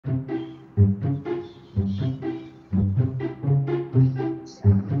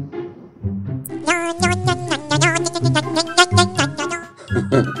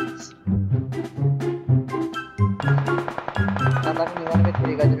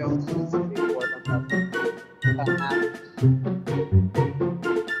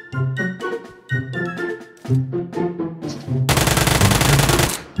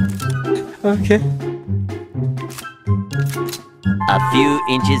Okay. A few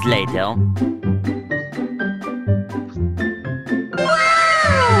inches later.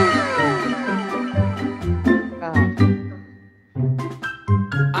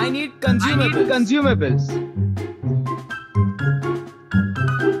 I need consumables.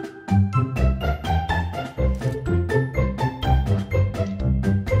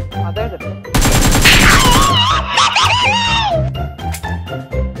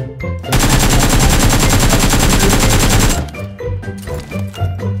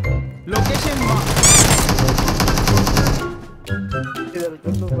 Location mark.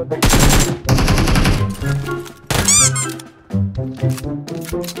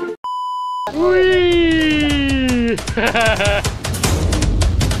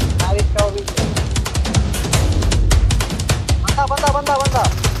 बंदा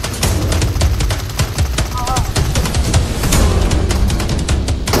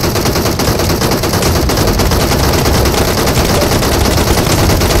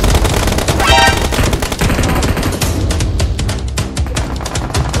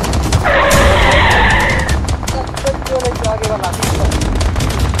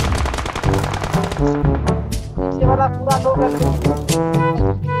वाला पूरा लो कर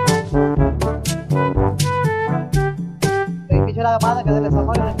पीछे वाला मार कर दे सब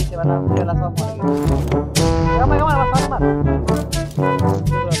मार पीछे वाला सब मार गया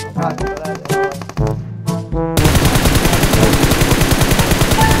मार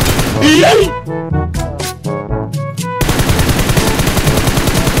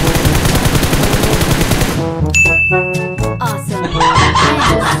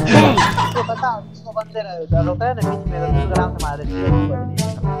बंदे होता है ना बीच में ग्राम से मार देती है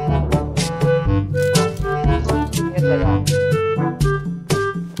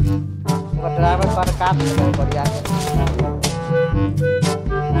ड्राइवर पर काट लगा बढ़िया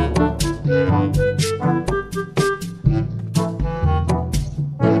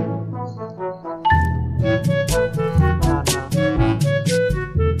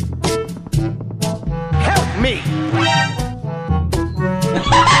Help me.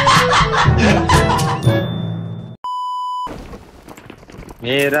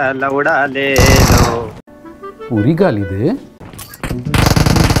 मेरा लौड़ा ले लो। पूरी गाली दे।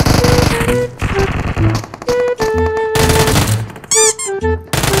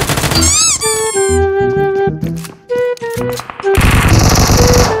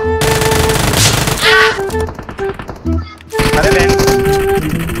 अरे बहन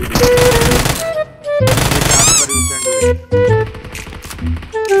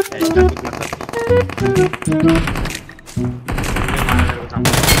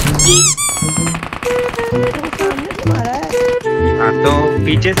हाँ तो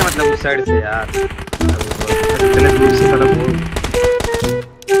पीछे से मतलब उस साइड से यार इतने दूर से थोड़ा बहुत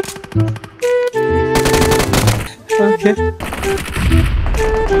ओके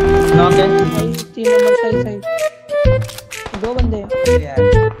ओके 3 नंबर सही दो बंदे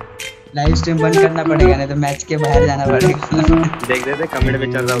लाइव स्ट्रीम बंद करना पड़ेगा नहीं तो मैच के बाहर जाना पड़ेगा देख रहे थे कमेंट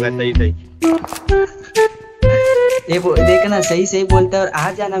में चल रहा होगा सही ये देखना सही बोलता है और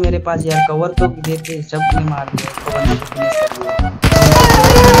आ जाना मेरे पास यार कवर तो देते सब ने मार दिया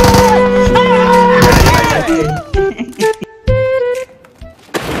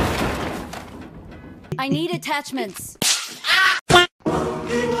I need attachments.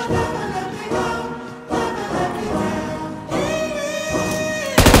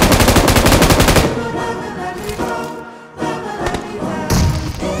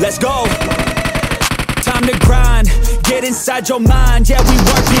 Let's go. Time to grind, get inside your mind. Yeah, we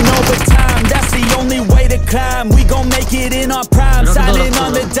working overtime. That's the only way to climb. We gon' make it in our prime. Signing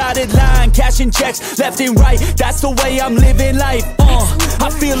on the dotted line, cashing checks left and right. That's the way I'm living life. I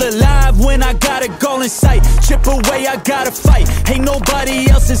feel alive when I got a goal in sight. Chip away, I gotta fight. Ain't nobody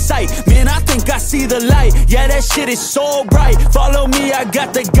else in sight. Man, I think I see the light. Yeah, that shit is so bright. Follow me, I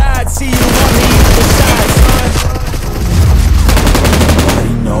got the guide. See you on the other side, son.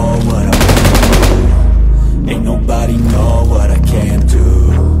 Nobody know what I'm gonna do. Ain't nobody know what I can't do.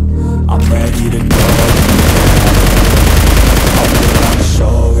 I'm ready to go. I'll put on a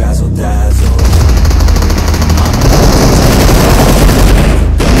show, razzle dazzle.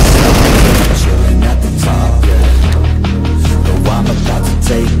 I'm chilling at the top, yeah. No, I'm about to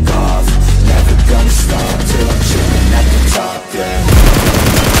take off. Never gonna stop till I'm chilling at the top, yeah.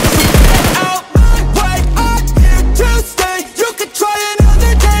 Out my way, I'm here to stay. You can try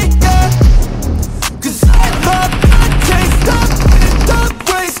another day, yeah. 'Cause I love my taste of it, the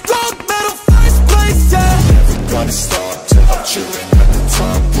ways.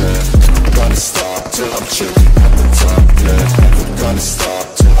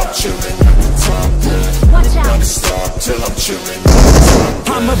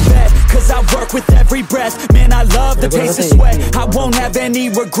 I'm a vet, cause I work with every breath. Man, I love the taste of sweat, I won't have any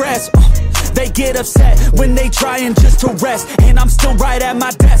regrets. They get upset when they trying just to rest, and I'm still right at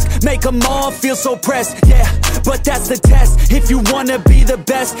my desk, make them all feel so pressed. Yeah, but that's the test. If you wanna be the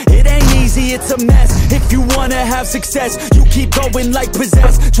best, it ain't easy, it's a mess. If you wanna have success, you keep going like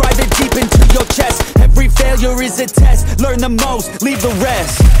possessed. Drive it deep into your chest. Every failure is a test. Learn the most, leave the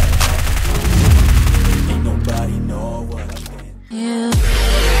rest.